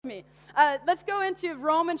me. Let's go into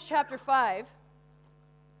Romans chapter 5.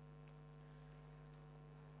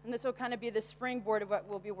 And this will kind of be the springboard of what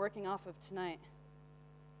we'll be working off of tonight.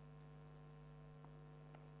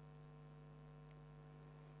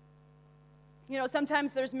 You know,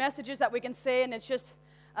 sometimes there's messages that we can say, and it's just,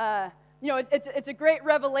 it's a great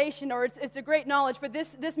revelation, or it's a great knowledge. But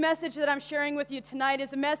this message that I'm sharing with you tonight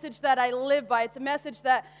is a message that I live by. It's a message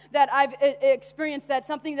that I've experienced. That's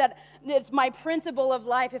something that it's my principle of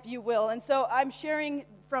life, if you will. And so I'm sharing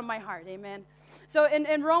from my heart. Amen. So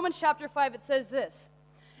in Romans chapter 5, it says this.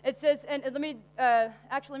 It says, and let me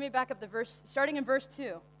back up the verse, starting in verse 2.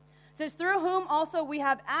 It says, through whom also we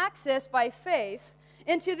have access by faith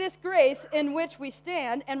into this grace in which we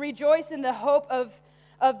stand and rejoice in the hope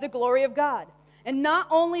of the glory of God. And not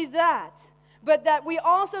only that, but that we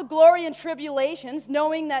also glory in tribulations,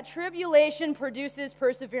 knowing that tribulation produces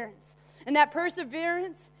perseverance. And that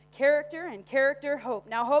perseverance, character, and character, hope.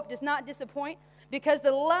 Now hope does not disappoint, because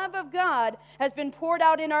the love of God has been poured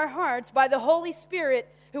out in our hearts by the Holy Spirit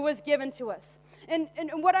who was given to us. And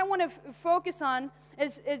what I want to focus on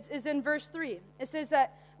is in verse 3. It says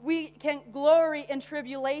that we can glory in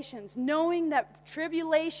tribulations, knowing that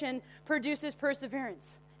tribulation produces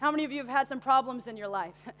perseverance. How many of you have had some problems in your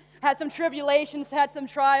life? Had some tribulations, had some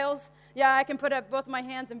trials? Yeah, I can put up both my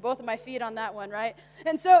hands and both of my feet on that one, right?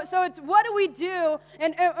 And so it's what do we do,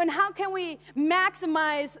 and how can we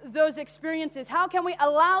maximize those experiences? How can we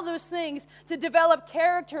allow those things to develop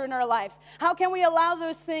character in our lives? How can we allow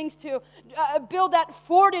those things to build that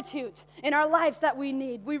fortitude in our lives that we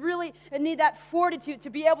need? We really need that fortitude to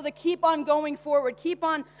be able to keep on going forward, keep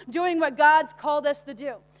on doing what God's called us to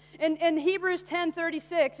do. In Hebrews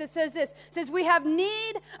 10:36, it says this. It says, we have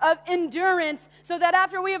need of endurance so that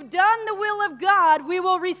after we have done the will of God, we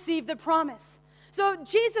will receive the promise. So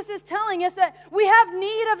Jesus is telling us that we have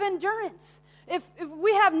need of endurance. If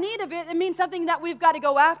we have need of it, it means something that we've got to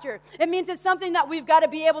go after. It means it's something that we've got to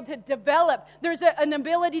be able to develop. There's an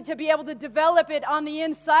ability to be able to develop it on the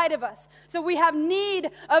inside of us. So we have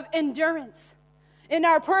need of endurance. In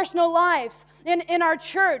our personal lives, in our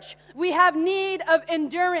church, we have need of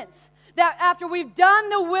endurance. That after we've done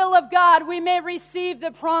the will of God, we may receive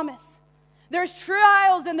the promise. There's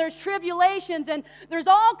trials and there's tribulations and there's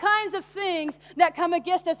all kinds of things that come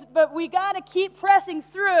against us, but we got to keep pressing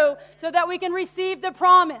through so that we can receive the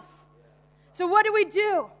promise. So what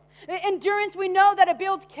do? Endurance, we know that it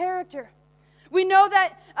builds character. We know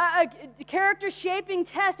that a character-shaping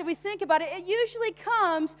test, if we think about it, it usually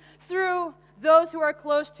comes through those who are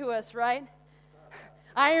close to us, right?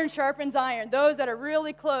 Iron sharpens iron. Those that are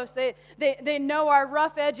really close, they know our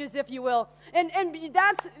rough edges, if you will. And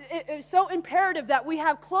that's so imperative that we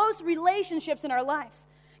have close relationships in our lives.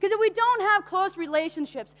 Because if we don't have close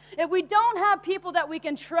relationships, if we don't have people that we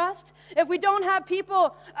can trust, if we don't have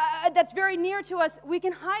people that's very near to us, we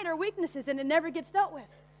can hide our weaknesses and it never gets dealt with.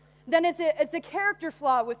 Then it's a character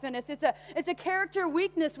flaw within us. It's a character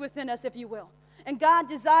weakness within us, if you will. And God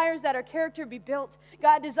desires that our character be built.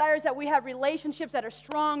 God desires that we have relationships that are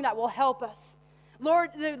strong, that will help us.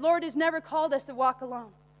 The Lord has never called us to walk alone.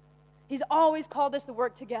 He's always called us to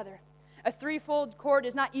work together. A threefold cord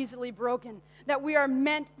is not easily broken. That we are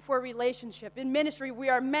meant for relationship. In ministry, we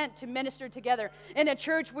are meant to minister together. In a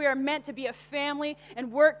church, we are meant to be a family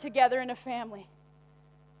and work together in a family.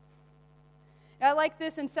 I like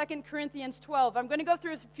this in 2 Corinthians 12. I'm going to go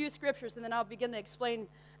through a few scriptures and then I'll begin to explain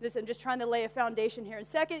this. I'm just trying to lay a foundation here. In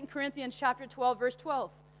 2 Corinthians chapter 12, verse 12,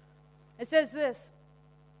 it says this,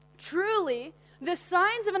 truly, the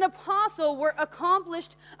signs of an apostle were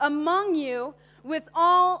accomplished among you with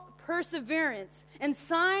all perseverance and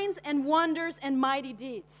signs and wonders and mighty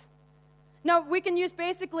deeds. Now, we can use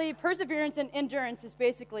basically perseverance and endurance is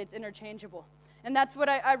basically, it's interchangeable. And that's what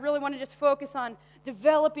I really want to just focus on,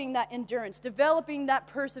 developing that endurance, developing that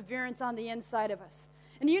perseverance on the inside of us.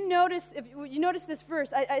 And you notice this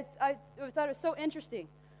verse, I thought it was so interesting.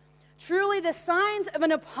 Truly the signs of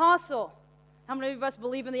an apostle. How many of us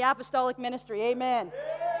believe in the apostolic ministry? Amen.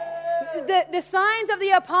 The signs of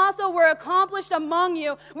the apostle were accomplished among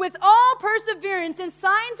you with all perseverance and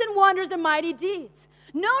signs and wonders and mighty deeds.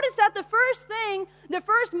 Notice that the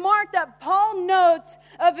first mark that Paul notes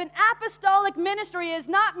of an apostolic ministry is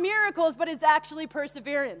not miracles, but it's actually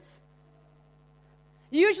perseverance.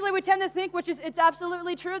 Usually we tend to think, which is it's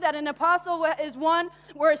absolutely true, that an apostle is one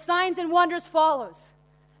where signs and wonders follows.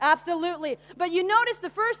 Absolutely. But you notice the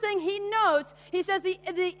first thing he notes, he says the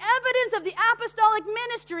evidence of the apostolic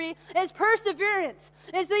ministry is perseverance.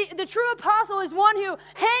 Is the true apostle is one who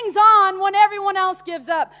hangs on when everyone else gives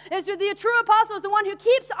up. The true apostle is the one who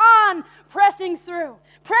keeps on pressing through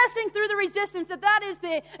the resistance. That is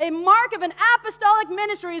a mark of an apostolic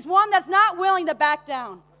ministry, is one that's not willing to back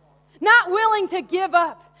down, not willing to give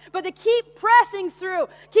up. But to keep pressing through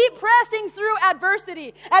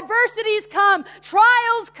adversity. Adversities come,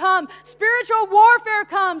 trials come, spiritual warfare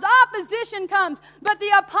comes, opposition comes. But the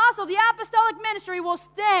apostle, the apostolic ministry will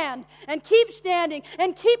stand and keep standing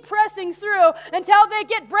and keep pressing through until they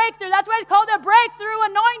get breakthrough. That's why it's called a breakthrough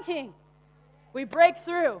anointing. We break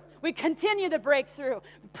through. We continue to break through.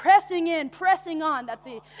 Pressing in, pressing on.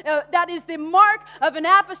 That is the mark of an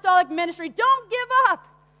apostolic ministry. Don't give up.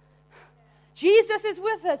 Jesus is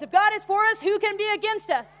with us. If God is for us, who can be against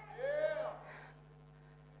us? Yeah.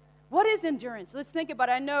 What is endurance? Let's think about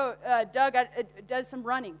it. I know Doug does some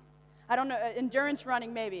running. I don't know, endurance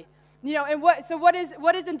running maybe. And what is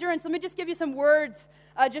endurance? Let me just give you some words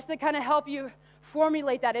just to kind of help you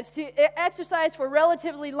formulate that. It's to exercise for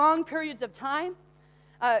relatively long periods of time.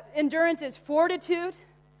 Endurance is fortitude.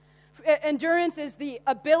 Endurance is the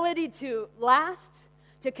ability to last,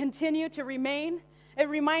 to continue, to remain. It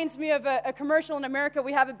reminds me of a commercial in America.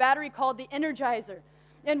 We have a battery called the Energizer.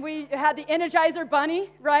 And we had the Energizer bunny,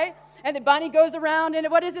 right? And the bunny goes around, and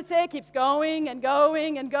what does it say? It keeps going and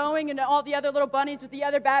going and going, and all the other little bunnies with the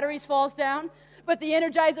other batteries falls down. But the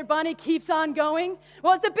Energizer bunny keeps on going.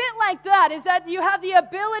 Well, it's a bit like that, is that you have the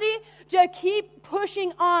ability to keep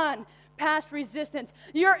pushing on past resistance.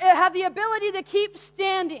 You have the ability to keep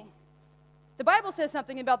standing. The Bible says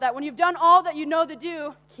something about that. When you've done all that you know to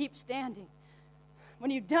do, keep standing. When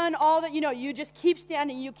you've done all that you know, you just keep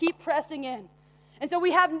standing, you keep pressing in. And so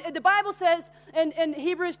the Bible says in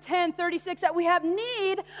Hebrews 10:36 that we have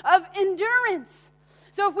need of endurance.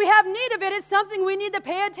 So if we have need of it, it's something we need to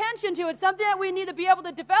pay attention to. It's something that we need to be able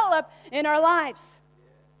to develop in our lives.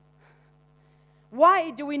 Why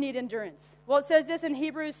do we need endurance? Well, it says this in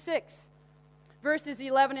Hebrews 6, verses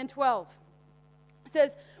 11 and 12. It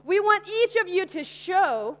says, we want each of you to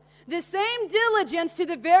show the same diligence to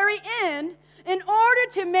the very end, in order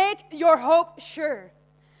to make your hope sure.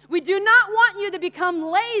 We do not want you to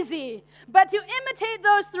become lazy, but to imitate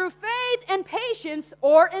those through faith and patience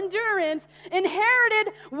or endurance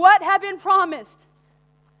inherited what had been promised.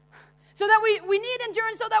 So that we need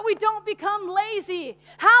endurance so that we don't become lazy.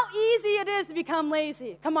 How easy it is to become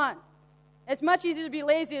lazy. Come on. It's much easier to be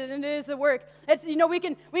lazy than it is to work.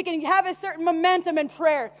 We can have a certain momentum in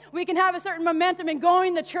prayer. We can have a certain momentum in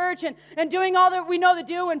going to church and doing all that we know to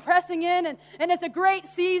do and pressing in. And it's a great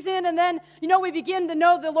season. And then, we begin to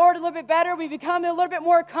know the Lord a little bit better. We become a little bit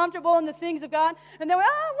more comfortable in the things of God. And then,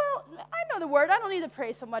 I know the Word. I don't need to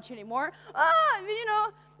pray so much anymore.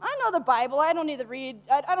 I know the Bible. I don't need to read.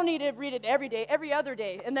 I don't need to read it every day, every other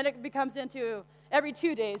day. And then it becomes into every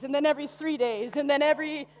 2 days, and then every 3 days, and then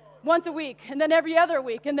every once a week, and then every other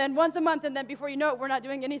week, and then once a month, and then before you know it, we're not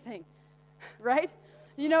doing anything, right?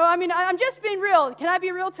 I'm just being real. Can I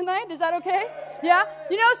be real tonight? Is that okay? Yeah?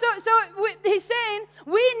 He's saying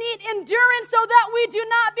we need endurance so that we do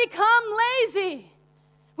not become lazy.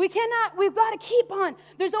 We've got to keep on.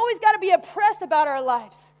 There's always got to be a press about our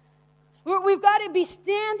lives. We've got to be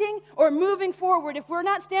standing or moving forward. If we're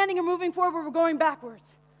not standing or moving forward, we're going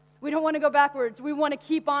backwards. We don't want to go backwards. We want to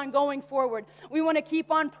keep on going forward. We want to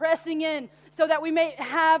keep on pressing in so that we may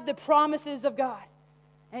have the promises of God.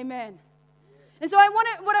 Amen. And so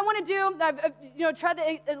what I want to do, I've tried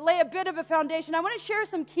to lay a bit of a foundation. I want to share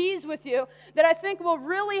some keys with you that I think will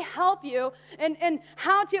really help you in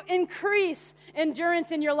how to increase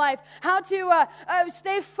endurance in your life, how to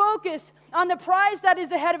stay focused on the prize that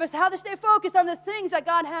is ahead of us, how to stay focused on the things that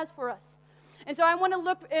God has for us. And so I want to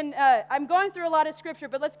look I'm going through a lot of scripture,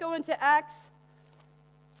 but let's go into Acts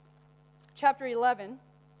chapter 11.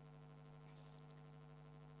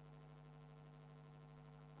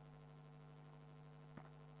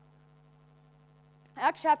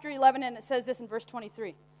 Acts chapter 11, and it says this in verse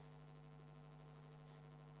 23.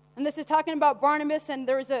 And this is talking about Barnabas, and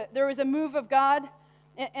there was a move of God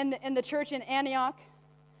in the church in Antioch.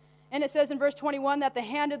 And it says in verse 21 that the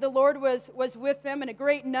hand of the Lord was with them, and a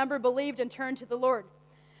great number believed and turned to the Lord.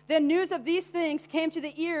 Then news of these things came to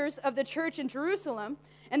the ears of the church in Jerusalem,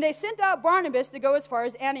 and they sent out Barnabas to go as far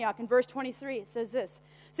as Antioch. In verse 23, it says this.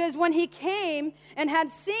 It says, when he came and had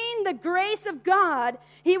seen the grace of God,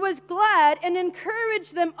 he was glad and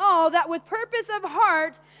encouraged them all that with purpose of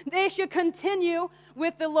heart they should continue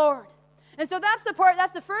with the Lord. And so that's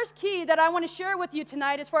the first key that I want to share with you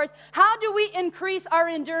tonight as far as how do we increase our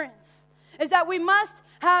endurance. is that we must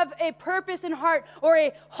have a purpose in heart, or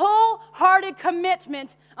a wholehearted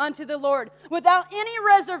commitment unto the Lord, without any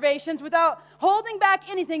reservations, without holding back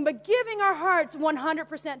anything, but giving our hearts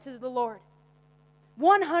 100% to the Lord.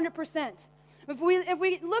 100%. If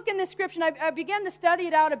we look in this scripture, I began to study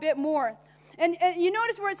it out a bit more. And you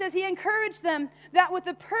notice where it says he encouraged them that with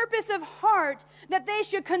the purpose of heart, that they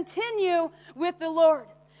should continue with the Lord.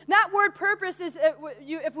 That word purpose is,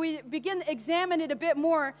 if we begin to examine it a bit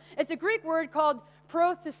more, it's a Greek word called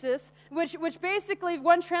prothesis, which basically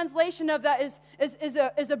one translation of that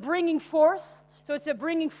is a bringing forth. So it's a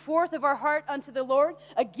bringing forth of our heart unto the Lord,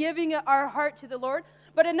 a giving our heart to the Lord.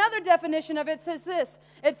 But another definition of it says this.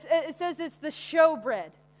 It says it's the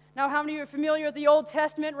showbread. Now, how many of you are familiar with the Old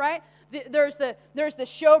Testament, right? There's the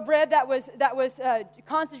showbread that was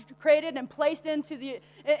consecrated and placed into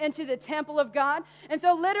the temple of God. And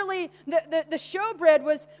so literally the showbread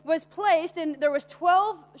was placed, and there was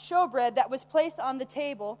 12 showbread that was placed on the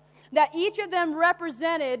table, that each of them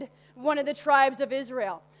represented one of the tribes of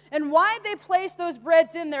Israel. And why they placed those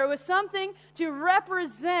breads in there was something to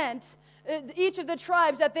represent each of the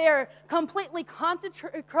tribes, that they are completely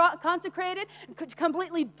consecrated,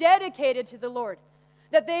 completely dedicated to the Lord.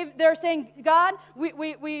 That they're saying, God,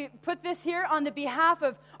 we put this here on the behalf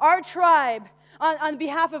of our tribe, on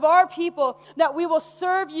behalf of our people, that we will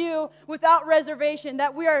serve you without reservation,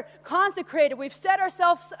 that we are consecrated, we've set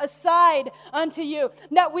ourselves aside unto you,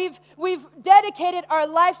 that we've dedicated our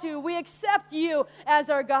life to you, we accept you as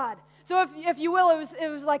our God. So if you will, it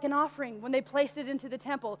was like an offering when they placed it into the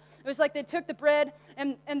temple. It was like they took the bread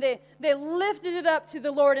and they lifted it up to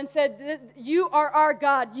the Lord and said, you are our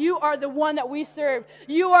God. You are the one that we serve.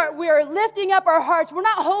 We are lifting up our hearts. We're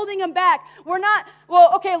not holding them back. We're not,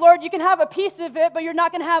 well, okay, Lord, you can have a piece of it, but you're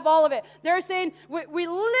not going to have all of it. They're saying, we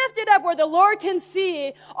lift it up where the Lord can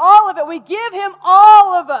see all of it. We give him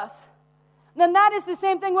all of us. Then that is the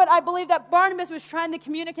same thing what I believe that Barnabas was trying to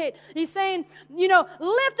communicate. He's saying,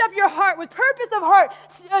 lift up your heart with purpose of heart.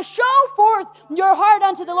 Show forth your heart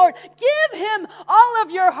unto the Lord. Give him all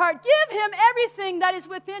of your heart. Give him everything that is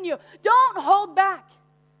within you. Don't hold back.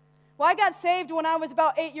 Well, I got saved when I was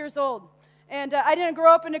about 8 years old. And I didn't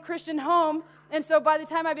grow up in a Christian home. And so by the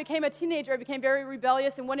time I became a teenager, I became very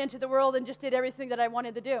rebellious and went into the world and just did everything that I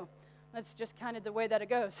wanted to do. That's just kind of the way that it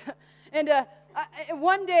goes. And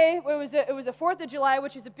one day, it was the 4th of July,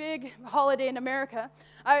 which is a big holiday in America.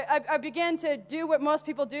 I began to do what most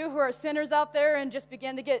people do who are sinners out there and just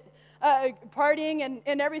began to get partying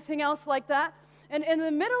and everything else like that. And in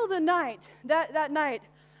the middle of the night, that night,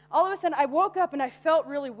 all of a sudden I woke up and I felt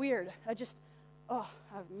really weird. I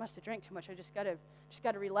must have drank too much. I just got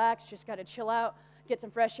to relax, just got to chill out, get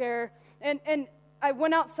some fresh air. And I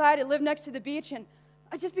went outside. I lived next to the beach, and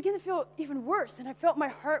I just began to feel even worse, and I felt my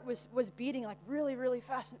heart was beating like really, really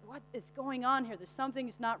fast. What is going on here? There's something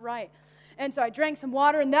that's not right. And so I drank some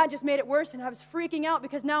water, and that just made it worse, and I was freaking out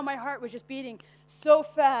because now my heart was just beating so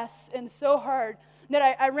fast and so hard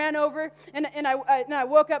that I ran over, and I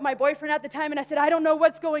woke up my boyfriend at the time, and I said, I don't know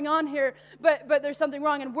what's going on here, but there's something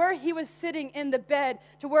wrong. And where he was sitting in the bed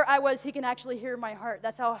to where I was, he can actually hear my heart.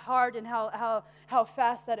 That's how hard and how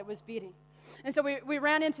fast that it was beating. And so we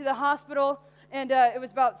ran into the hospital, and it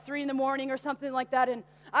was about 3 a.m. or something like that, and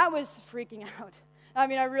I was freaking out. I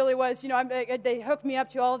mean, I really was. They hooked me up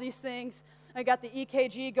to all these things. I got the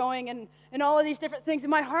EKG going and all of these different things, and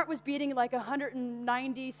my heart was beating like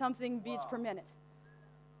 190-something beats per minute.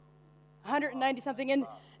 190-something,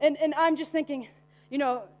 and I'm just thinking,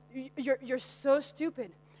 you're so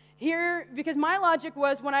stupid. Here, because my logic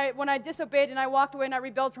was when I disobeyed and I walked away and I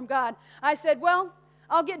rebelled from God, I said, well,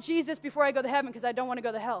 I'll get Jesus before I go to heaven because I don't want to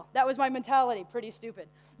go to hell. That was my mentality. Pretty stupid,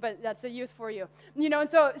 but that's the youth for you. And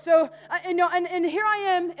so and here I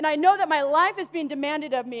am, and I know that my life is being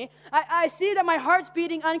demanded of me. I see that my heart's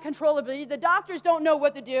beating uncontrollably. The doctors don't know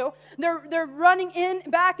what to do. They're running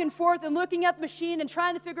back and forth and looking at the machine and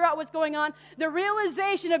trying to figure out what's going on. The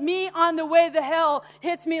realization of me on the way to hell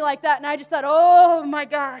hits me like that, and I just thought, oh my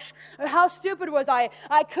gosh, how stupid was I?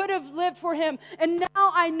 I could have lived for him, and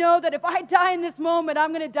now I know that if I die in this moment, I'm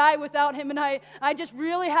going to die without him, and I just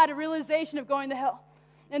really had a realization of going to hell.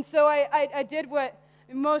 And so I did what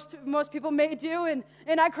most people may do, and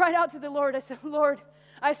I cried out to the Lord. I said, Lord,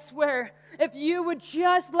 I swear, if you would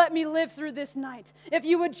just let me live through this night, if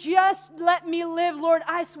you would just let me live, Lord,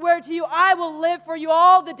 I swear to you, I will live for you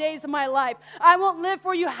all the days of my life. I won't live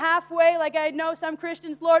for you halfway like I know some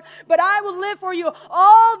Christians, Lord, but I will live for you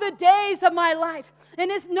all the days of my life. And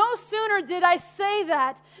it's no sooner did I say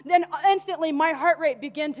that, than instantly my heart rate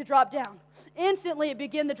began to drop down. Instantly it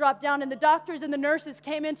began to drop down, and the doctors and the nurses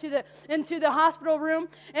came into the hospital room,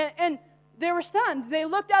 and they were stunned. They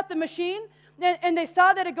looked at the machine, and they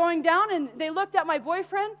saw that it going down, and they looked at my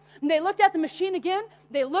boyfriend, and they looked at the machine again.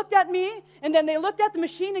 They looked at me, and then they looked at the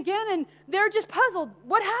machine again, and they're just puzzled.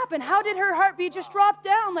 What happened? How did her heartbeat just drop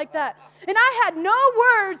down like that? And I had no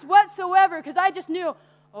words whatsoever because I just knew,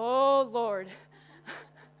 oh, Lord,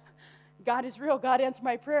 God is real. God answered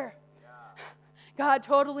my prayer. God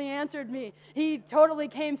totally answered me. He totally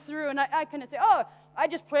came through, and I couldn't say, oh, I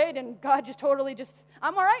just prayed, and God just totally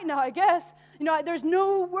I'm all right now, I guess. There's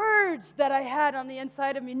no words that I had on the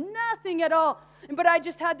inside of me, nothing at all. But I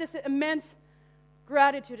just had this immense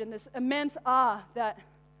gratitude and this immense awe that,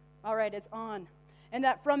 all right, it's on. And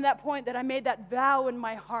that from that point that I made that vow in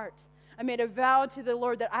my heart. I made a vow to the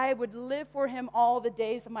Lord that I would live for him all the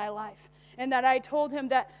days of my life. And that I told him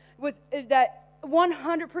that with that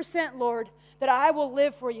 100%, Lord, that I will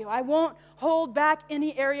live for you. I won't hold back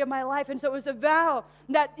any area of my life. And so it was a vow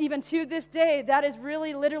that even to this day, that is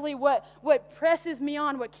really literally what presses me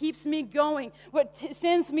on, what keeps me going, what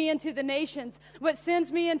sends me into the nations, what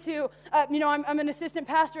sends me into, I'm an assistant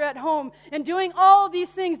pastor at home, and doing all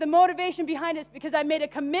these things, the motivation behind it is because I made a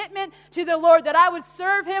commitment to the Lord that I would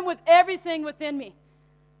serve him with everything within me.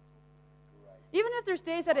 Even if there's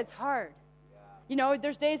days that it's hard.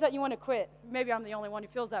 There's days that you want to quit. Maybe I'm the only one who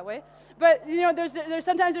feels that way. But, there's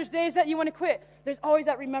sometimes there's days that you want to quit. There's always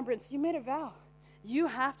that remembrance. You made a vow. You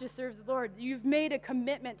have to serve the Lord. You've made a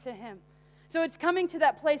commitment to him. So it's coming to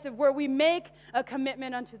that place of where we make a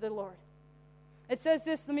commitment unto the Lord. It says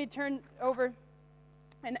this, let me turn over.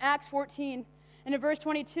 In Acts 14, and in verse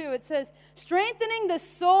 22, it says, strengthening the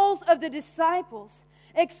souls of the disciples,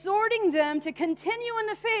 exhorting them to continue in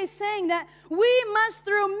the faith, saying that we must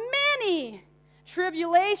through many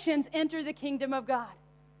tribulations enter the kingdom of God.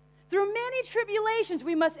 Through many tribulations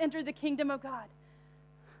we must enter the kingdom of God.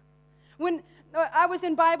 When I was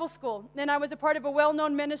in Bible school and I was a part of a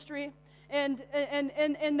well-known ministry, and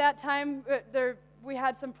in that time we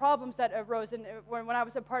had some problems that arose. And when I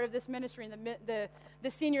was a part of this ministry, and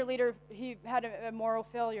the senior leader, he had a moral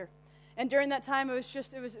failure. And during that time, it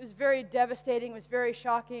was very devastating. It was very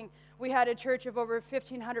shocking. We had a church of over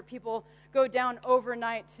 1,500 people go down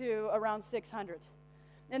overnight to around 600.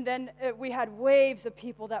 And then we had waves of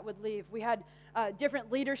people that would leave. We had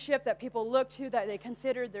different leadership that people looked to, that they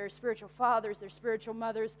considered their spiritual fathers, their spiritual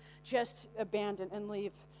mothers, just abandon and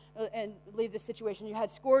leave the situation. You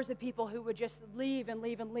had scores of people who would just leave and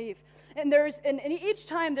leave and leave. And each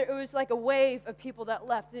time it was like a wave of people that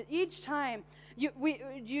left. And each time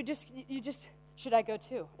you just should I go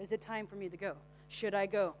too? Is it time for me to go? Should I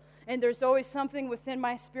go? And there's always something within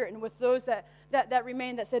my spirit, and with those that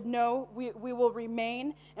remain, that said, no, we will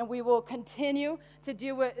remain, and we will continue to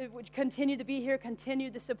do continue to be here,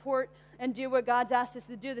 continue to support, and do what God's asked us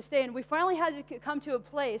to do this day. And we finally had to come to a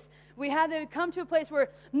place. We had to come to a place where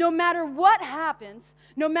no matter what happens,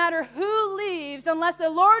 no matter who leaves, unless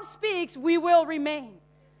the Lord speaks, we will remain.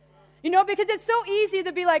 Because it's so easy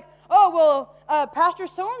to be like, oh, well, Pastor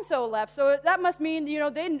so-and-so left, so that must mean,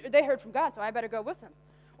 they heard from God, so I better go with them.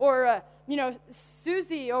 Or,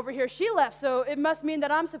 Susie over here, she left, so it must mean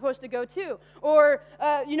that I'm supposed to go too. Or,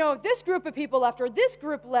 this group of people left, or this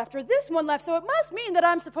group left, or this one left, so it must mean that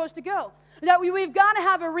I'm supposed to go. That we've got to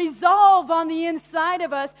have a resolve on the inside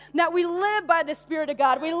of us that we live by the Spirit of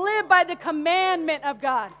God. We live by the commandment of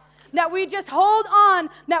God. That we just hold on,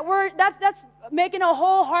 that's making a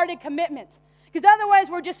wholehearted commitment. Because otherwise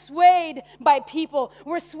we're just swayed by people.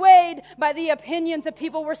 We're swayed by the opinions of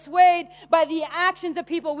people. We're swayed by the actions of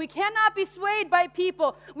people. We cannot be swayed by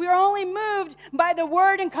people. We are only moved by the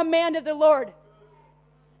word and command of the Lord.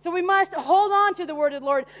 So we must hold on to the word of the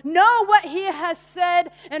Lord, know what he has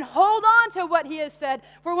said, and hold on to what he has said.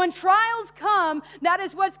 For when trials come, that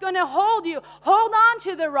is what's going to hold you. Hold on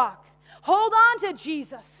to the rock. Hold on to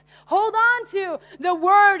Jesus. Hold on to the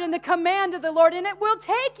word and the command of the Lord, and it will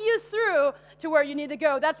take you through to where you need to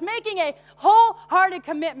go. That's making a wholehearted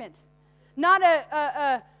commitment, not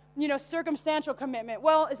a circumstantial commitment.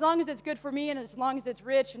 Well, as long as it's good for me, and as long as it's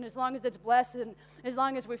rich, and as long as it's blessed, and as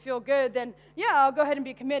long as we feel good, then yeah, I'll go ahead and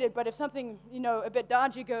be committed. But if something a bit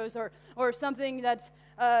dodgy goes, or something that's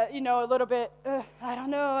a little bit I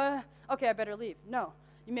don't know, okay, I better leave. No,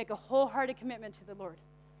 you make a wholehearted commitment to the Lord.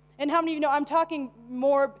 And how many of you know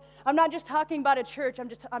I'm not just talking about a church,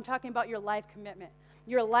 I'm talking about your life commitment.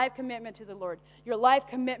 Your life commitment to the Lord. Your life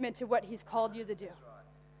commitment to what he's called you to do.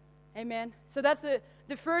 Amen. So that's the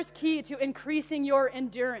first key to increasing your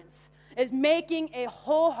endurance, is making a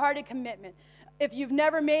wholehearted commitment. if you've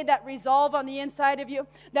never made that resolve on the inside of you,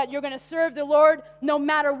 that you're going to serve the Lord no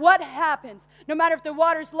matter what happens, no matter if the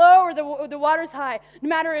water's low or the water's high, no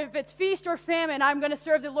matter if it's feast or famine, I'm going to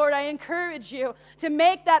serve the Lord. I encourage you to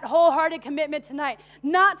make that wholehearted commitment tonight,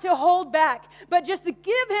 not to hold back, but just to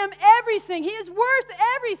give him everything. He is worth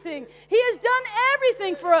everything. He has done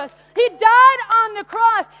everything for us. He died on the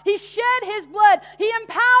cross. He shed his blood. He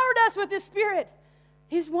empowered us with his Spirit.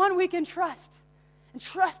 He's one we can trust, and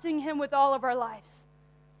trusting him with all of our lives.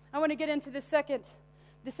 I want to get into the second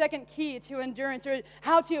key to endurance, or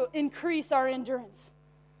how to increase our endurance.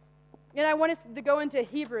 And I want us to go into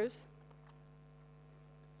Hebrews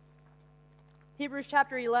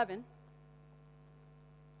chapter 11.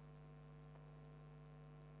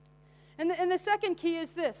 And the second key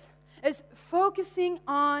is this, is focusing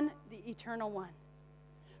on the eternal one.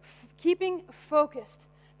 Keeping focused.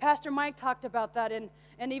 Pastor Mike talked about that, and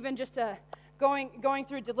even just going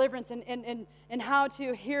through deliverance and how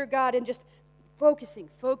to hear God and just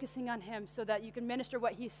focusing on him so that you can minister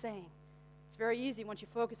what he's saying. It's very easy once you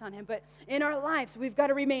focus on him, but in our lives, we've got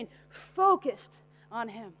to remain focused on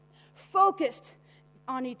him, focused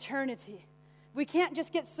on eternity. We can't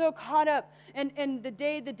just get so caught up in the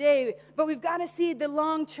day, but we've got to see the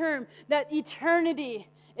long term, that eternity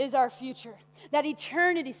is our future. That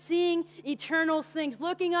eternity, seeing eternal things,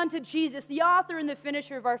 looking unto Jesus, the author and the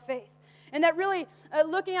finisher of our faith. And that really,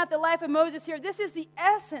 looking at the life of Moses here, this is the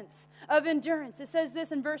essence of endurance. It says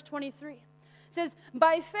this in verse 23. It says,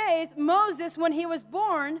 by faith, Moses, when he was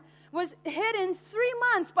born, was hidden 3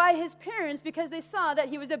 months by his parents because they saw that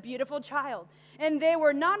he was a beautiful child, and they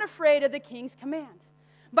were not afraid of the king's command.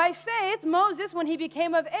 By faith, Moses, when he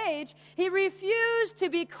became of age, he refused to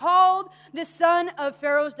be called the son of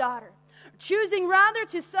Pharaoh's daughter, choosing rather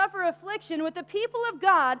to suffer affliction with the people of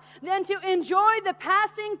God than to enjoy the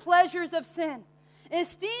passing pleasures of sin,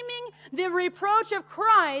 esteeming the reproach of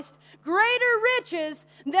Christ greater riches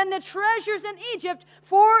than the treasures in Egypt,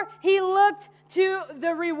 for he looked to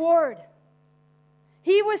the reward.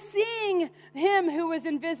 He was seeing him who was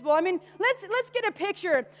invisible. I mean, let's get a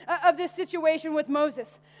picture of this situation with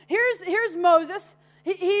Moses. Here's Moses.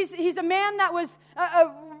 He's a man that was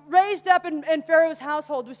raised up in Pharaoh's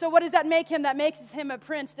household. So what does that make him? That makes him a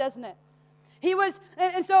prince, doesn't it? He was,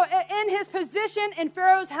 and so in his position in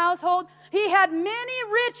Pharaoh's household, he had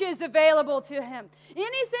many riches available to him.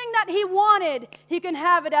 Anything that he wanted, he can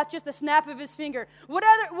have it at just the snap of his finger.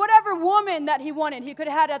 Whatever woman that he wanted, he could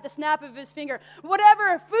have had at the snap of his finger.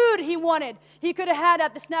 Whatever food he wanted, he could have had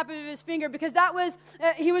at the snap of his finger, because that was,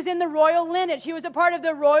 he was in the royal lineage. He was a part of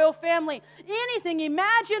the royal family. Anything,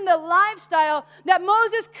 imagine the lifestyle that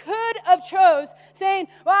Moses could have chose, saying,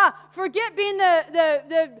 wow, forget being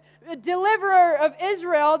the deliverer of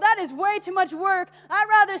Israel. That is way too much work. I'd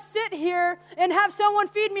rather sit here and have someone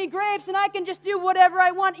feed me grapes, and I can just do whatever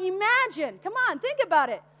I want. Imagine. Come on, think about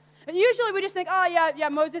it. And usually we just think, oh, yeah,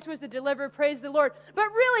 Moses was the deliverer, praise the Lord. But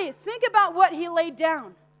really, think about what he laid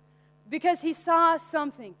down, because he saw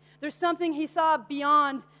something. There's something he saw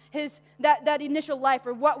beyond that initial life,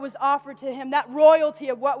 or what was offered to him, that royalty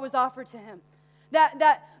of what was offered to him,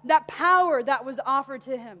 that power that was offered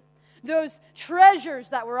to him. Those treasures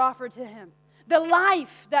that were offered to him, the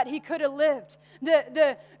life that he could have lived,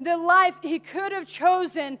 the life he could have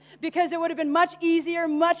chosen, because it would have been much easier,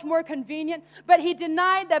 much more convenient, but he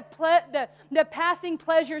denied the passing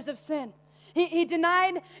pleasures of sin. He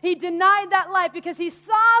denied that life because he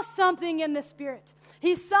saw something in the Spirit.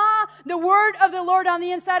 He saw the word of the Lord on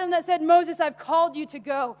the inside of him that said, Moses, I've called you to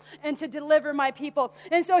go and to deliver my people.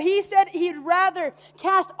 And so he said he'd rather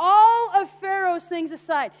cast all of Pharaoh's things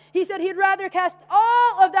aside. He said he'd rather cast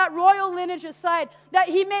all of that royal lineage aside, that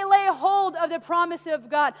he may lay hold of the promise of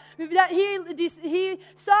God. That he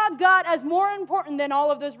saw God as more important than all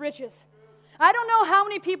of those riches. I don't know how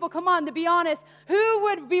many people, come on, to be honest, who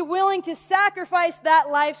would be willing to sacrifice that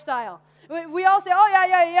lifestyle. We all say, oh,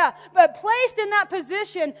 yeah. But placed in that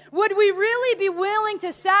position, would we really be willing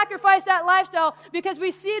to sacrifice that lifestyle because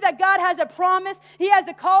we see that God has a promise, he has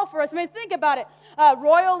a call for us? I mean, think about it. A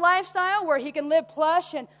royal lifestyle where he can live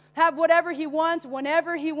plush and have whatever he wants,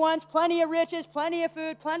 whenever he wants, plenty of riches, plenty of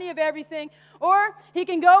food, plenty of everything. Or he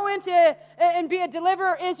can go into and be a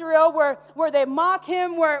deliverer of Israel where they mock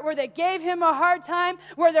him, where they gave him a hard time,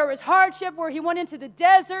 where there was hardship, where he went into the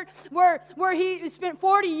desert, where he spent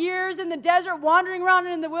 40 years in the desert wandering around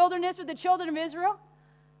in the wilderness with the children of Israel.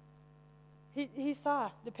 He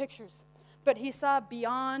saw the pictures, but he saw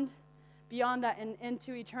beyond that and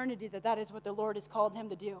into eternity that is what the Lord has called him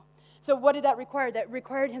to do. So what did that require? That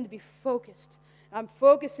required him to be focused. I'm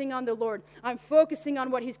focusing on the Lord. I'm focusing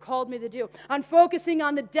on what he's called me to do. I'm focusing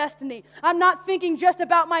on the destiny. I'm not thinking just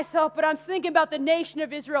about myself, but I'm thinking about the nation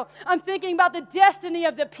of Israel. I'm thinking about the destiny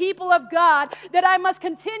of the people of God, that I must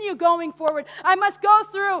continue going forward. I must go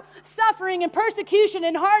through suffering and persecution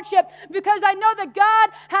and hardship because I know that God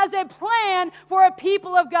has a plan for a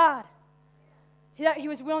people of God. He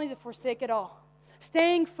was willing to forsake it all.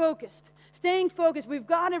 Staying focused. Staying focused. We've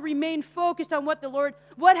got to remain focused on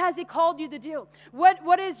what has he called you to do?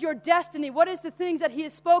 What is your destiny? What is the things that he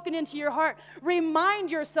has spoken into your heart? Remind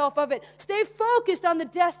yourself of it. Stay focused on the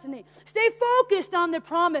destiny. Stay focused on the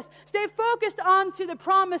promise. Stay focused onto the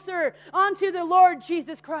promiser, onto the Lord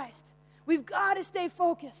Jesus Christ. We've got to stay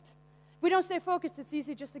focused. If we don't stay focused, it's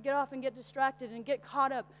easy just to get off and get distracted and get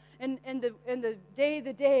caught up in the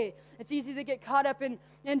day. It's easy to get caught up in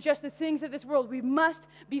just the things of this world. We must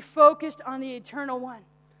be focused on the eternal one.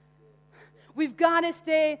 We've got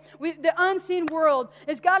to the unseen world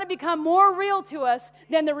has got to become more real to us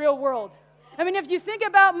than the real world. I mean, if you think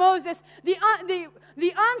about Moses, the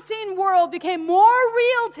unseen world became more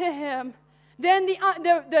real to him than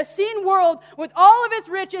the seen world, with all of its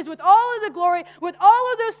riches, with all of the glory, with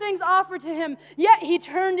all of those things offered to him. Yet he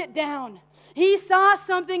turned it down. He saw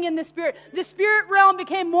something in the spirit. The spirit realm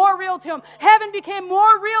became more real to him. Heaven became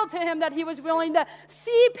more real to him, that he was willing to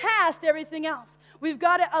see past everything else. We've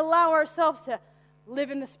got to allow ourselves to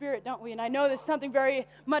live in the spirit, don't we? And I know there's something very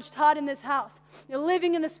much taught in this house.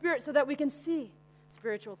 Living in the spirit so that we can see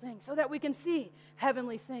spiritual things, so that we can see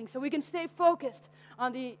heavenly things, so we can stay focused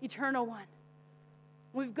on the eternal one.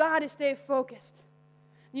 We've got to stay focused.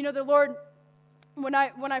 You know, the Lord, when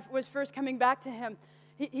I was first coming back to him,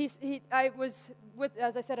 I was with,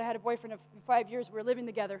 as I said, I had a boyfriend of 5 years. We were living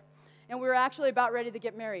together, and we were actually about ready to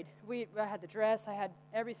get married. I had the dress, I had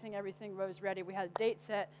everything was ready. We had a date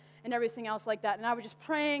set and everything else like that. And I was just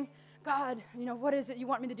praying, God, what is it you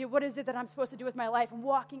want me to do? What is it that I'm supposed to do with my life? And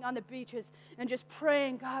walking on the beaches and just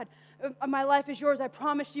praying, God, my life is yours. I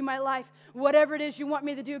promised you my life. Whatever it is you want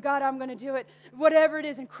me to do, God, I'm going to do it. Whatever it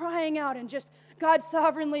is, and crying out, and just God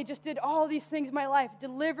sovereignly just did all these things in my life,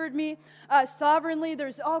 delivered me sovereignly.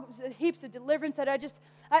 There's all heaps of deliverance that I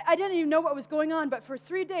didn't even know what was going on, but for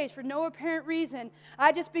 3 days, for no apparent reason,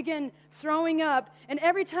 I just began throwing up, and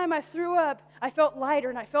every time I threw up, I felt lighter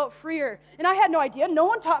and I felt freer, and I had no idea. No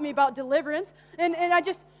one taught me about deliverance, and I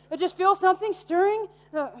just feel something stirring,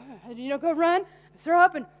 go run, throw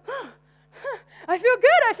up, and I feel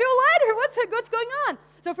good, I feel lighter, what's going on?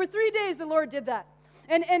 So for 3 days, the Lord did that.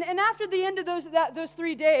 And after the end of those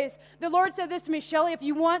 3 days, the Lord said this to me, Shelley, if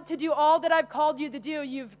you want to do all that I've called you to do,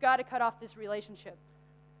 you've got to cut off this relationship.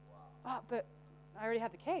 Wow. Oh, but I already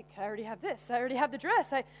have the cake. I already have this. I already have the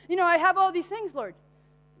dress. I have all these things, Lord.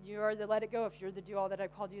 You are to let it go if you're to do all that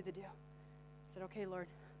I've called you to do. I said, okay, Lord,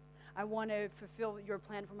 I want to fulfill your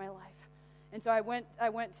plan for my life. And so I went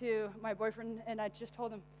to my boyfriend, and I just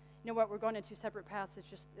told him, you know what, we're going in two separate paths.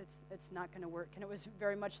 It's not going to work. And it was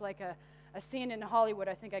very much like a scene in Hollywood.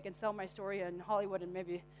 I think I can sell my story in Hollywood and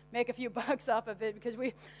maybe make a few bucks off of it, because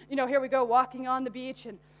here we go walking on the beach,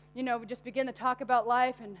 and we just begin to talk about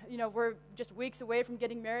life, and we're just weeks away from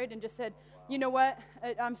getting married, and just said, you know what,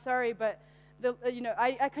 I'm sorry, but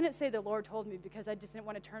I couldn't say the Lord told me, because I just didn't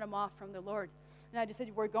want to turn him off from the Lord. And I just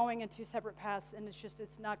said, we're going in two separate paths, and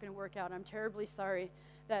it's not going to work out. I'm terribly sorry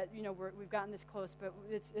that we've gotten this close, but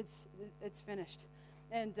it's finished.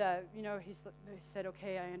 And he said,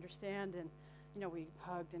 okay, I understand. And we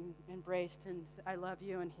hugged and embraced, and I love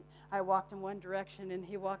you. And I walked in one direction, and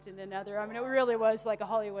he walked in another. I mean, it really was like a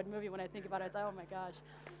Hollywood movie when I think about it. I thought, oh my gosh.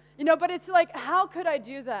 But it's like, how could I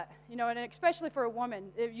do that? And especially for a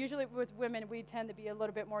woman. Usually with women, we tend to be a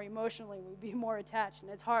little bit more emotionally, we'd be more attached,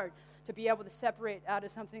 and it's hard to be able to separate out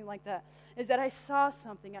of something like that. Is that I saw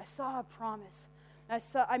something, I saw a promise.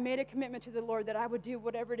 I made a commitment to the Lord that I would do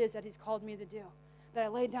whatever it is that he's called me to do, that I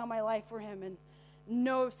laid down my life for him, and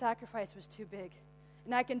no sacrifice was too big.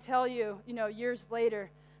 And I can tell you, years later,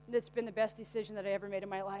 it's been the best decision that I ever made in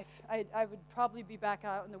my life. I would probably be back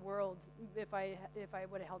out in the world if I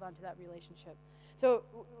would have held on to that relationship. So,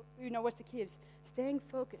 what's the key? Is staying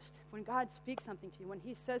focused. When God speaks something to you, when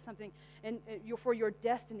he says something for your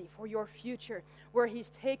destiny, for your future, where he's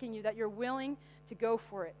taking you, that you're willing to go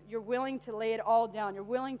for it. You're willing to lay it all down. You're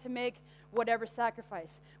willing to make whatever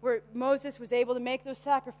sacrifice. Where Moses was able to make those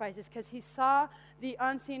sacrifices because he saw the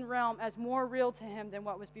unseen realm as more real to him than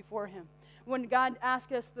what was before him. When God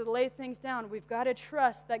asks us to lay things down, we've got to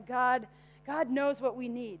trust that God knows what we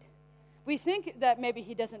need. We think that maybe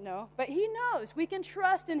he doesn't know, but he knows. We can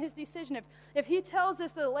trust in his decision. If he tells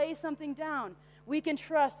us to lay something down, we can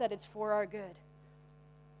trust that it's for our good.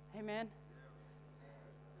 Amen.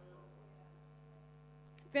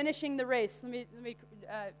 Finishing the race. Let me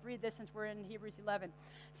read this since we're in Hebrews 11. It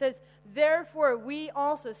says, therefore we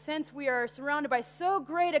also, since we are surrounded by so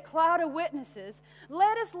great a cloud of witnesses,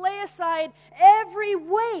 let us lay aside every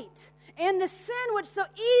weight and the sin which so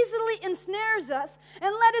easily ensnares us,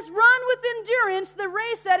 and let us run with endurance the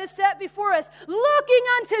race that is set before us, looking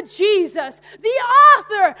unto Jesus, the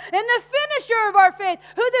author and the finisher of our faith,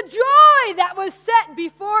 who the joy that was set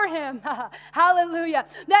before him, hallelujah,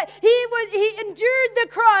 that he endured the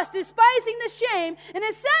cross, despising the shame, and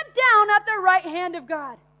is set down at the right hand of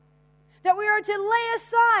God. That we are to lay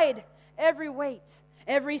aside every weight,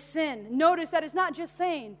 every sin. Notice that it's not just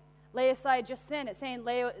saying, lay aside just sin. It's saying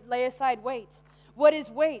lay aside weight. What is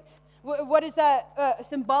weight? What is that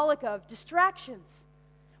symbolic of? Distractions.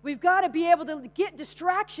 We've got to be able to get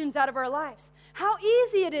distractions out of our lives. How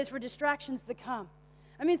easy it is for distractions to come.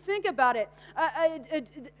 I mean, think about it.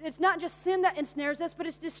 It's not just sin that ensnares us, but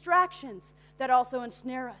it's distractions that also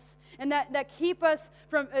ensnare us. And that keep us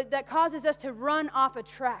from, that causes us to run off a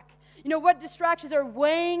track. You know, what distractions are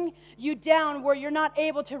weighing you down where you're not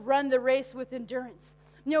able to run the race with endurance?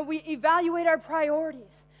 You know, we evaluate our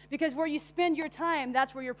priorities, because where you spend your time,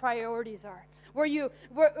 that's where your priorities are. Where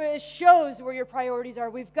it shows where your priorities are.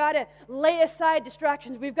 We've got to lay aside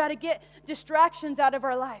distractions. We've got to get distractions out of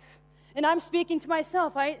our life. And I'm speaking to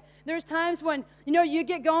myself. There's times when, you know, you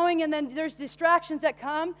get going and then there's distractions that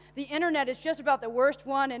come. The internet is just about the worst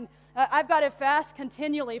one, and I've got to fast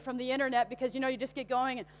continually from the internet because, you know, you just get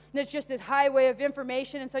going and it's just this highway of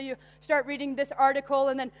information, and so you start reading this article,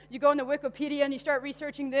 and then you go into Wikipedia and you start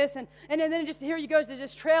researching this, and then just here you go, there's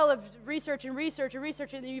this trail of research, and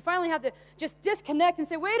then you finally have to just disconnect and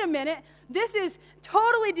say, wait a minute, this is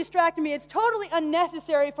totally distracting me. It's totally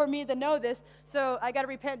unnecessary for me to know this, so I got to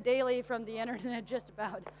repent daily from the internet just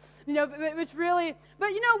about. You know, it's really, but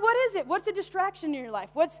you know, what is it? What's a distraction in your life?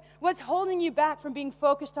 What's holding you back from being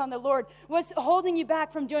focused on the Lord? What's holding you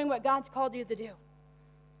back from doing what God's called you to do?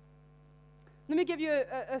 Let me give you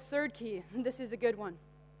a third key. This is a good one.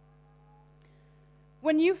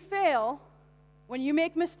 When you fail, when you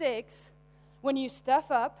make mistakes, when you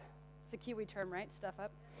stuff up, it's a Kiwi term, right? Stuff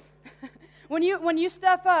up. When you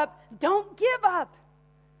stuff up, don't give up.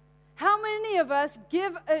 How many of us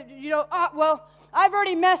give, well, I've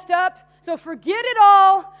already messed up, so forget it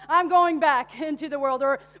all, I'm going back into the world.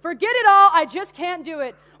 Or forget it all, I just can't do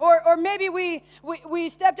it. Or maybe we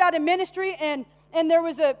stepped out in ministry and there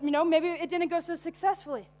was maybe it didn't go so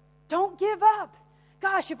successfully. Don't give up.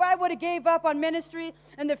 Gosh, if I would have gave up on ministry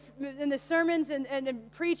and the sermons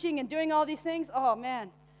and preaching and doing all these things, oh man,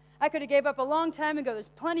 I could have gave up a long time ago. There's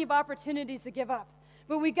plenty of opportunities to give up.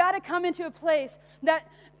 But we got to come into a place that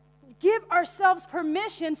give ourselves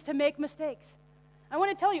permissions to make mistakes. I want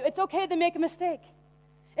to tell you, it's okay to make a mistake.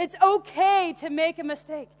 It's okay to make a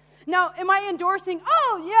mistake. Now, am I endorsing,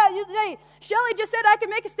 hey, Shelly just said I can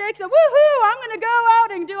make mistakes, so woohoo, I'm going to go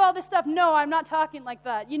out and do all this stuff. No, I'm not talking like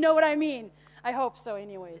that. You know what I mean. I hope so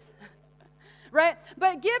anyways. Right?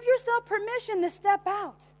 But give yourself permission to step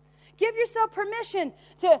out. Give yourself permission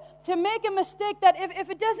to make a mistake that if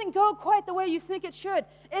it doesn't go quite the way you think it should,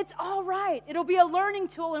 it's all right. It'll be a learning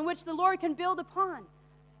tool in which the Lord can build upon.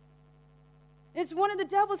 It's one of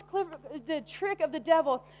the trick of the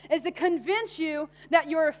devil is to convince you that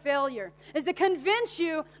you're a failure. Is to convince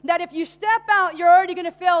you that if you step out, you're already going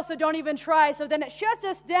to fail, so don't even try. So then it shuts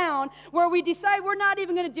us down where we decide we're not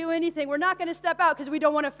even going to do anything. We're not going to step out because we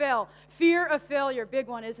don't want to fail. Fear of failure, big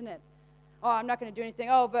one, isn't it? Oh, I'm not going to do anything.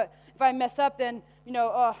 Oh, but if I mess up, then,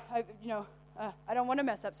 I don't want to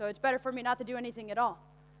mess up, so it's better for me not to do anything at all.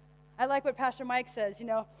 I like what Pastor Mike says,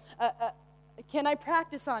 can I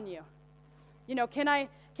practice on you? Can I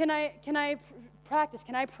practice?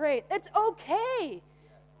 Can I pray? It's okay.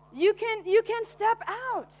 You can step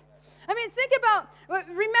out. I mean, think about,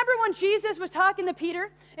 remember when Jesus was talking to Peter?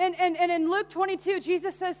 And in Luke 22,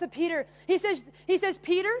 Jesus says to Peter, he says,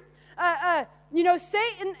 Peter,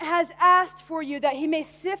 Satan has asked for you that he may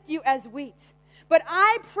sift you as wheat. But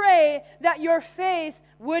I pray that your faith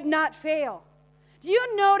would not fail. Do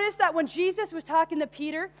you notice that when Jesus was talking to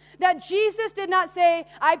Peter, that Jesus did not say,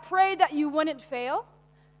 I pray that you wouldn't fail?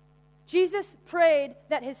 Jesus prayed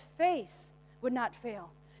that his faith would not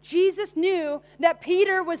fail. Jesus knew that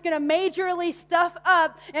Peter was going to majorly stuff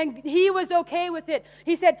up, and he was okay with it.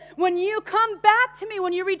 He said, when you come back to me,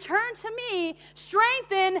 when you return to me,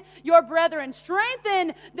 strengthen your brethren,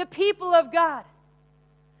 strengthen the people of God.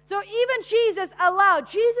 So even Jesus,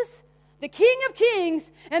 the King of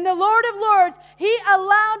Kings and the Lord of Lords, he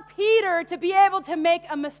allowed Peter to be able to make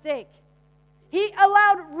a mistake. He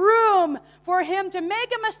allowed room for him to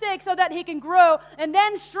make a mistake so that he can grow and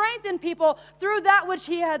then strengthen people through that which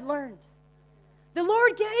he had learned. The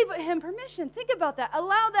Lord gave him permission. Think about that.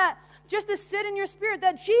 Allow that just to sit in your spirit,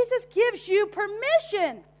 that Jesus gives you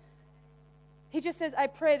permission. He just says, I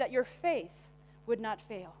pray that your faith would not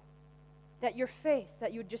fail. That your faith,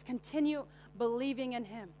 that you would just continue believing in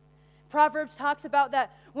him. Proverbs talks about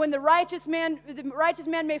that when the righteous man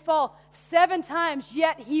may fall 7 times,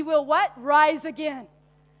 yet he will what? Rise again.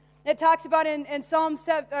 It talks about in Psalm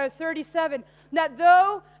 37 that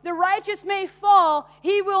though the righteous may fall,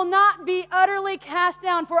 he will not be utterly cast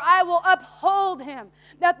down, for I will uphold him.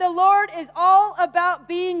 That the Lord is all about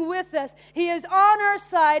being with us. He is on our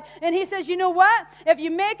side, and he says, you know what? If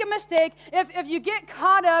you make a mistake, if you get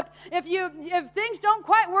caught up, if things don't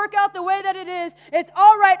quite work out the way that it is, it's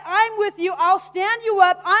all right. I'm with you. I'll stand you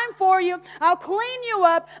up. I'm for you. I'll clean you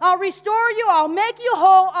up. I'll restore you. I'll make you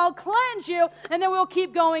whole. I'll cleanse you, and then we'll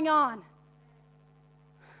keep going on.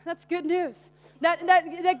 That's good news.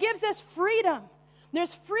 That gives us freedom.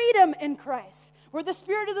 There's freedom in Christ. Where the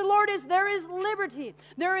Spirit of the Lord is, there is liberty.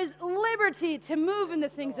 There is liberty to move in the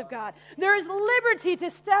things of God. There is liberty to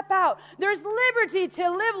step out. There's liberty to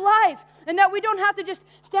live life. And that we don't have to just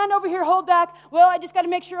stand over here, hold back. Well, I just got to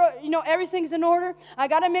make sure, everything's in order. I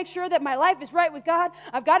got to make sure that my life is right with God.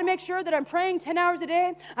 I've got to make sure that I'm praying 10 hours a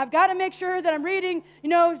day. I've got to make sure that I'm reading,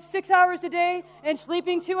 6 hours a day and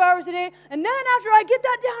sleeping 2 hours a day. And then after I get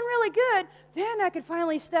that down really good, then I could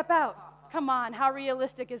finally step out. Come on, how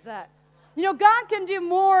realistic is that? God can do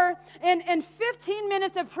more in 15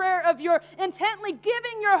 minutes of prayer of your intently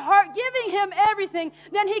giving your heart, giving him everything,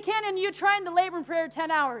 than he can in you trying to labor in prayer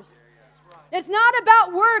 10 hours. It's not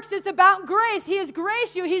about works, it's about grace. He has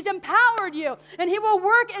graced you, he's empowered you, and he will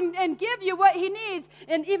work and give you what he needs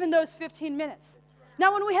in even those 15 minutes.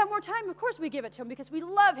 Now, when we have more time, of course we give it to him because we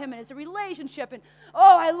love him and it's a relationship. And,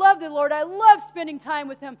 I love the Lord. I love spending time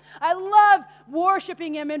with him. I love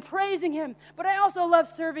worshiping him and praising him. But I also love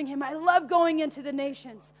serving him. I love going into the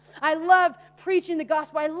nations. I love preaching the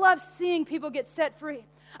gospel. I love seeing people get set free.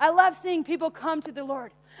 I love seeing people come to the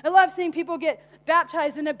Lord. I love seeing people get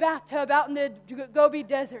baptized in a bathtub out in the Gobi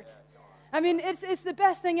Desert. I mean, it's the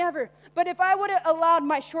best thing ever. But if I would have allowed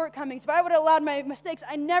my shortcomings, if I would have allowed my mistakes,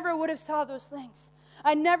 I never would have saw those things.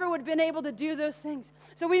 I never would have been able to do those things.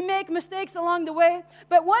 So we make mistakes along the way.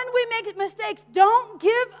 But when we make mistakes, don't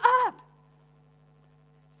give up.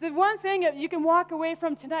 The one thing that you can walk away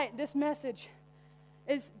from tonight, this message,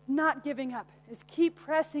 is not giving up. Is keep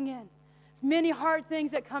pressing in. There's many hard things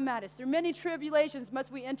that come at us. Through many tribulations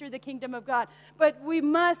must we enter the kingdom of God. But we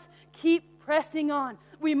must keep pressing on.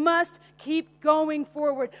 We must keep going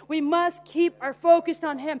forward. We must keep our focus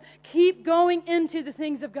on him. Keep going into the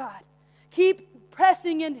things of God. Keep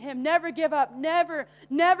pressing into him. Never give up. Never,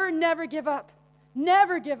 never, never give up.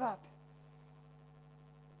 Never give up.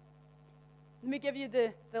 Let me give you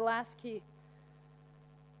the last key.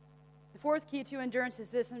 The fourth key to endurance is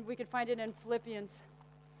this, and we can find it in Philippians.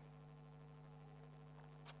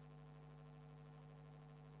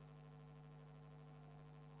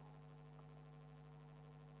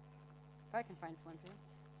 If I can find Philippians.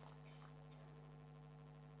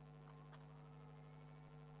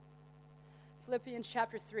 Philippians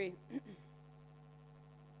chapter 3.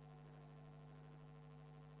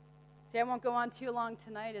 See, I won't go on too long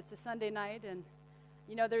tonight. It's a Sunday night, and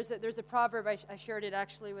there's a proverb. I shared it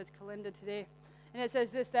actually with Kalinda today, and it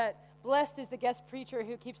says this: that blessed is the guest preacher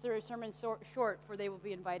who keeps their sermon short, for they will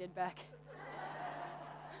be invited back.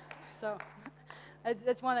 So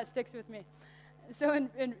that's one that sticks with me. So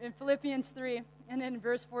in Philippians 3, and in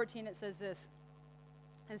verse 14, it says this.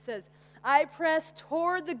 It says, I press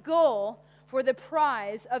toward the goal for the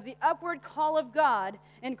prize of the upward call of God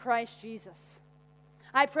in Christ Jesus.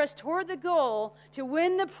 I press toward the goal to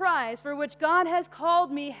win the prize for which God has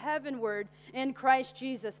called me heavenward in Christ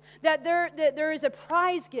Jesus. That there is a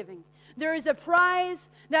prize giving. There is a prize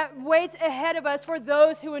that waits ahead of us for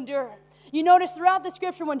those who endure. You notice throughout the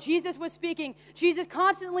scripture when Jesus was speaking, Jesus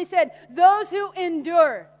constantly said, those who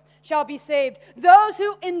endure shall be saved. Those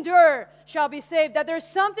who endure shall be saved. That there's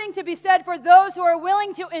something to be said for those who are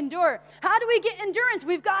willing to endure. How do we get endurance?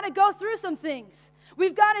 We've got to go through some things.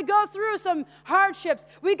 We've got to go through some hardships.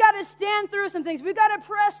 We've got to stand through some things. We've got to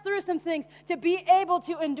press through some things to be able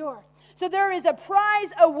to endure. So there is a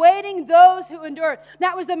prize awaiting those who endure.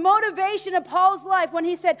 That was the motivation of Paul's life when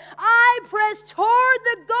he said, I press toward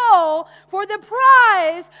the goal for the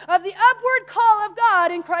prize of the upward call of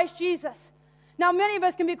God in Christ Jesus. Now, many of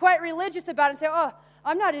us can be quite religious about it and say, oh,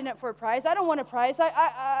 I'm not in it for a prize. I don't want a prize.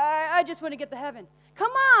 I just want to get to heaven.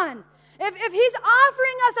 Come on. If he's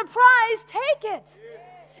offering us a prize, take it.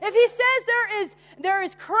 If he says there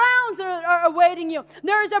is crowns that are awaiting you,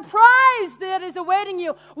 there is a prize that is awaiting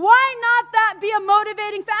you, why not that be a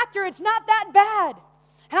motivating factor? It's not that bad.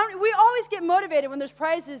 We always get motivated when there's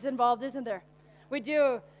prizes involved, isn't there? We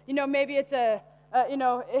do. Maybe it's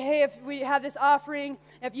hey, if we have this offering,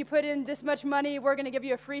 if you put in this much money, we're going to give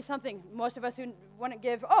you a free something. Most of us who want to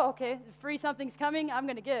give, okay, free something's coming, I'm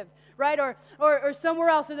going to give, right? Or somewhere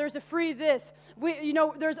else, or there's a free this.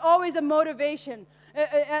 There's always a motivation.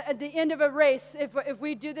 At the end of a race, if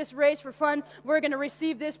we do this race for fun, we're going to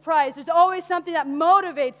receive this prize. There's always something that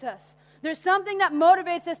motivates us. There's something that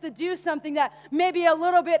motivates us to do something that may be a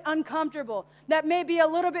little bit uncomfortable, that may be a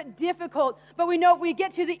little bit difficult, but we know if we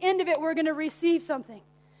get to the end of it, we're going to receive something.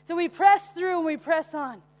 So we press through and we press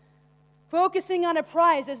on. Focusing on a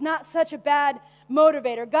prize is not such a bad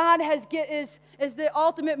motivator. God is the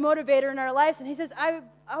ultimate motivator in our lives, and he says, I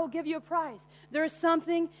will give you a prize. There is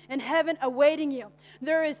something in heaven awaiting you.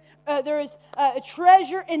 There is a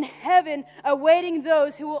treasure in heaven awaiting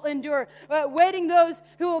those who will endure, awaiting those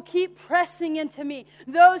who will keep pressing into me,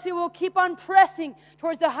 those who will keep on pressing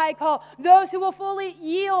towards the high call, those who will fully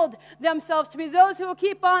yield themselves to me, those who will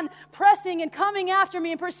keep on pressing and coming after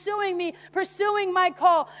me, pursuing my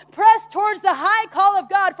call. Press towards the high call of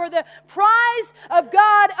God, for the prize of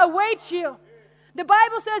God awaits you. The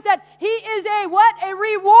Bible says that he is a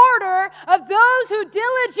rewarder of those who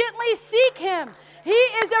diligently seek him. He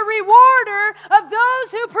is a rewarder of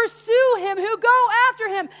those who pursue him, who go after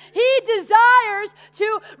him. He desires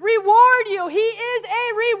to reward you. He is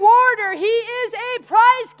a rewarder. He is a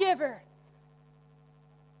prize giver.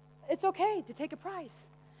 It's okay to take a prize.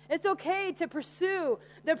 It's okay to pursue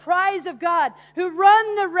the prize of God, who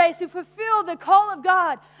run the race, who fulfill the call of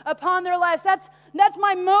God upon their lives. That's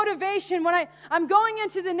my motivation when I'm going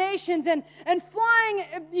into the nations and flying,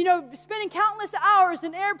 spending countless hours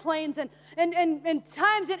in airplanes and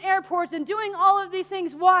times in airports and doing all of these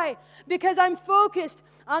things. Why? Because I'm focused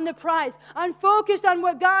on the prize. I'm focused on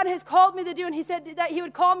what God has called me to do, and he said that he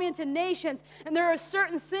would call me into nations, and there are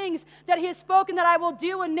certain things that he has spoken that I will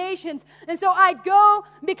do in nations, and so I go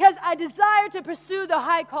because I desire to pursue the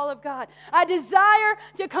high call of God. I desire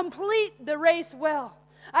to complete the race well.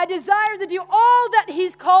 I desire to do all that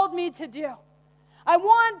he's called me to do. I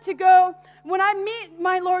want to go, when I meet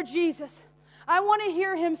my Lord Jesus, I want to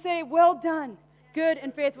hear him say, "Well done, good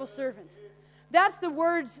and faithful servant." That's the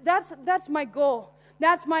words, that's my goal.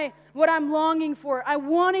 That's what I'm longing for. I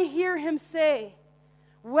want to hear him say,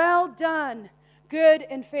 "Well done, good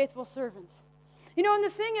and faithful servant." And the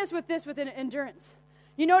thing is with an endurance.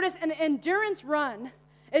 You notice an endurance run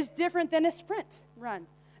is different than a sprint run.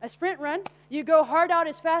 A sprint run, you go hard out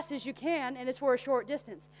as fast as you can, and it's for a short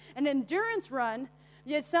distance. An endurance run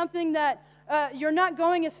is something that you're not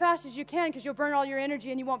going as fast as you can because you'll burn all your energy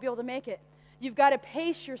and you won't be able to make it. You've got to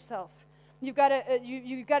pace yourself. You've got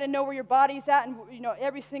to know where your body's at and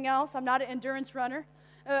everything else. I'm not an endurance runner,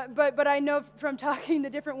 but I know from talking to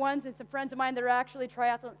different ones and some friends of mine that are actually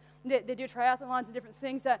triathlon. They do triathlons and different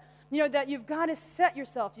things that you've got to set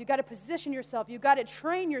yourself. You've got to position yourself. You've got to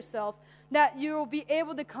train yourself that you will be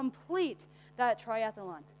able to complete that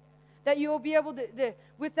triathlon. That you will be able to,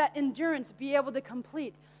 with that endurance, be able to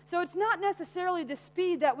complete. So it's not necessarily the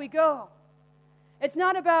speed that we go. It's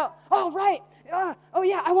not about, I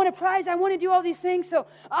want a prize, I want to do all these things, so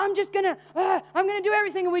I'm going to do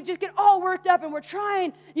everything, and we just get all worked up, and we're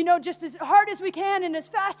trying, just as hard as we can, and as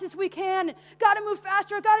fast as we can, and got to move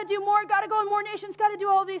faster, got to do more, got to go in more nations, got to do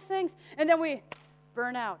all these things, and then we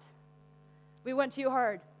burn out. We went too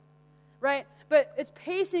hard, right? But it's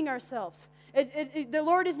pacing ourselves. The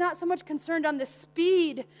Lord is not so much concerned on the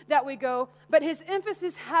speed that we go, but his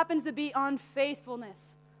emphasis happens to be on faithfulness.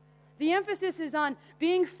 The emphasis is on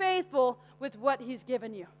being faithful with what he's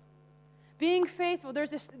given you. Being faithful.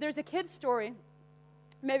 There's a kid's story.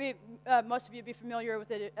 Maybe most of you be familiar with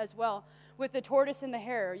it as well, with the tortoise and the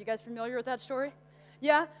hare. Are you guys familiar with that story?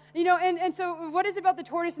 Yeah? And so what is it about the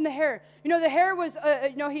tortoise and the hare? The hare was,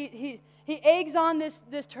 he eggs on this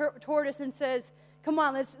tortoise and says, "Come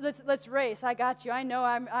on, let's race. I got you. I know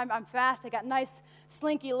I'm fast. I got nice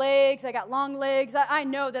slinky legs. I got long legs. I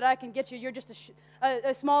know that I can get you. You're just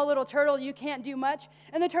a small little turtle. You can't do much."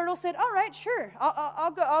 And the turtle said, "All right, sure.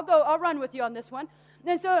 I'll go. I'll run with you on this one."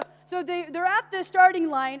 And so they're at the starting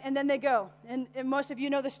line, and then they go. And most of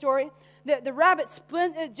you know the story. The rabbit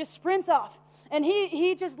just sprints off, and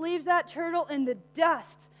he just leaves that turtle in the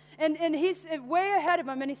dust. And he's way ahead of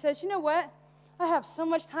him, and he says, "You know what? I have so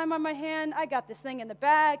much time on my hand. I got this thing in the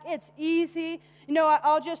bag. It's easy.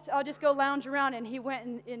 I'll just go lounge around." And he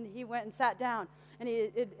went and sat down, and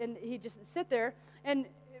he just sit there. And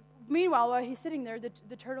meanwhile, while he's sitting there,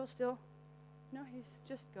 the turtle's still No, he's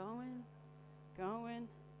just going.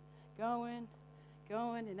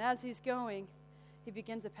 And as he's going, he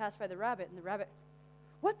begins to pass by the rabbit. And the rabbit,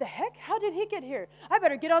 what the heck? How did he get here? I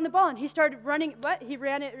better get on the ball. And he started running. What? He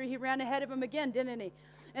ran ahead of him again, didn't he?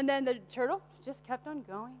 And then the turtle just kept on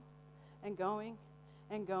going and going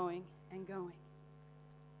and going and going.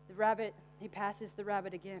 The rabbit, he passes the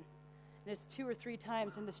rabbit again. And it's 2 or 3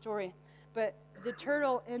 times in the story. But the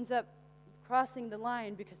turtle ends up crossing the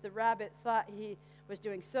line because the rabbit thought he was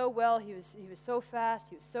doing so well, he was so fast,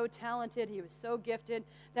 he was so talented, he was so gifted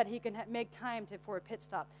that he can make time for a pit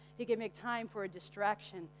stop. He could make time for a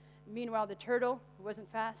distraction. Meanwhile, the turtle wasn't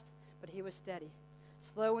fast, but he was steady.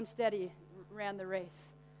 Slow and steady ran the race.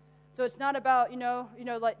 So it's not about,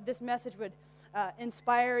 like this message would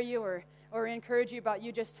inspire you or encourage you about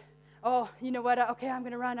you just, oh, you know what, okay, I'm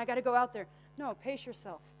going to run, I got to go out there. No, pace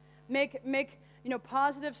yourself. Make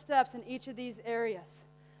positive steps in each of these areas.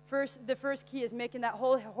 The first key is making that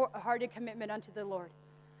wholehearted commitment unto the Lord,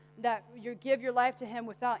 that you give your life to Him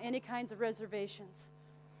without any kinds of reservations.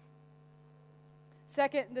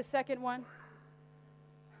 The second one.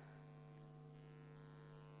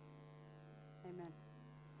 Amen.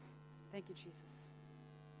 Thank you, Jesus.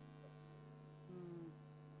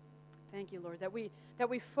 Thank you, Lord, that we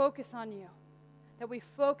focus on you, that we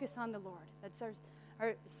focus on the Lord. That's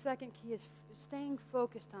our second key is staying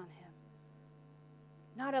focused on Him.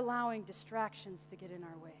 Not allowing distractions to get in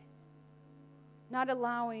our way. Not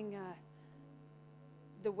allowing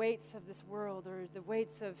the weights of this world or the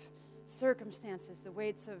weights of circumstances, the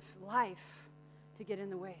weights of life to get in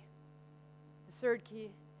the way. The third key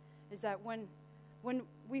is that when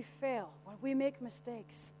we fail, when we make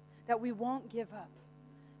mistakes, that we won't give up,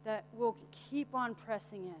 that we'll keep on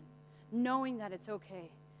pressing in, knowing that it's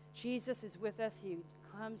okay. Jesus is with us. He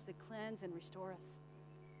comes to cleanse and restore us.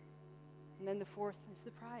 And then the fourth is the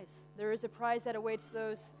prize. There is a prize that awaits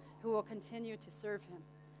those who will continue to serve Him,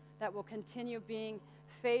 that will continue being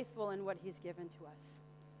faithful in what He's given to us.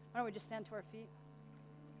 Why don't we just stand to our feet?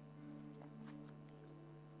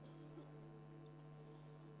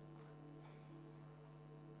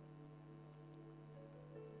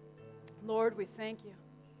 Lord, we thank you.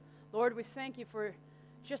 Lord, we thank you for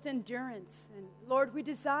just endurance. And Lord, we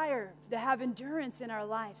desire to have endurance in our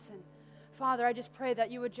lives. And Father, I just pray that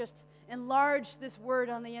you would just enlarge this word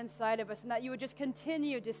on the inside of us and that you would just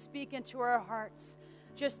continue to speak into our hearts.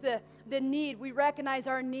 Just the need. We recognize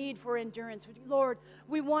our need for endurance. Lord,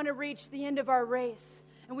 we want to reach the end of our race.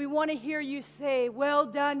 And we want to hear you say, well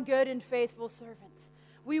done, good and faithful servant.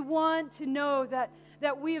 We want to know that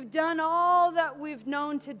we have done all that we've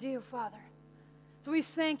known to do, Father. So we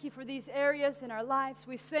thank you for these areas in our lives.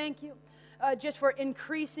 We thank you just for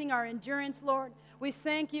increasing our endurance, Lord. We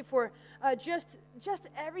thank you for just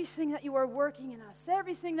everything that you are working in us,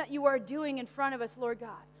 everything that you are doing in front of us, Lord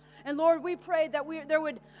God. And Lord, we pray that there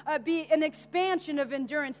would be an expansion of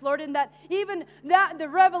endurance, Lord, and that even the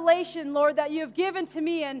revelation, Lord, that you have given to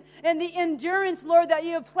me and the endurance, Lord, that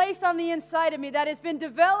you have placed on the inside of me, that has been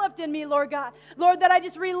developed in me, Lord God. Lord, that I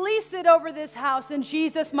just release it over this house in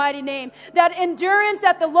Jesus' mighty name. That endurance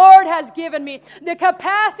that the Lord has given me, the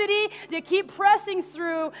capacity to keep pressing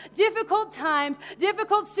through difficult times,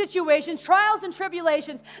 difficult situations, trials and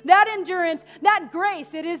tribulations, that endurance, that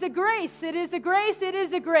grace, it is a grace, it is a grace, it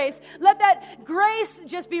is a grace. Let that grace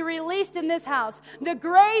just be released in this house. The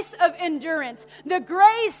grace of endurance. The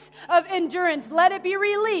grace of endurance. Let it be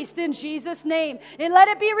released in Jesus' name. And let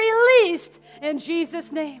it be released in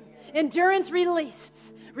Jesus' name. Endurance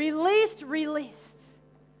released. Released.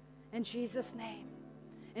 In Jesus' name.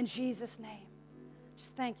 In Jesus' name.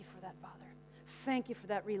 Just thank you for that, Father. Thank you for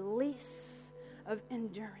that release of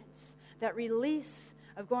endurance. That release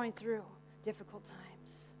of going through difficult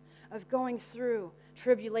times. Of going through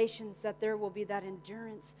tribulations, that there will be that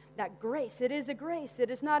endurance, that grace. It is a grace. It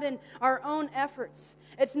is not in our own efforts.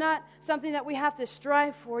 It's not something that we have to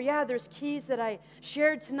strive for. Yeah, there's keys that I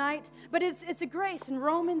shared tonight, but it's a grace. In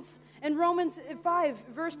Romans 5,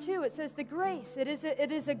 verse 2, it says the grace. It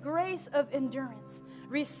is a grace of endurance.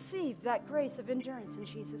 Receive that grace of endurance in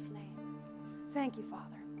Jesus' name. Thank you, Father.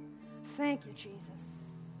 Thank you, Jesus.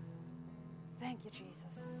 Thank you,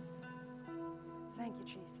 Jesus. Thank you,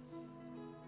 Jesus.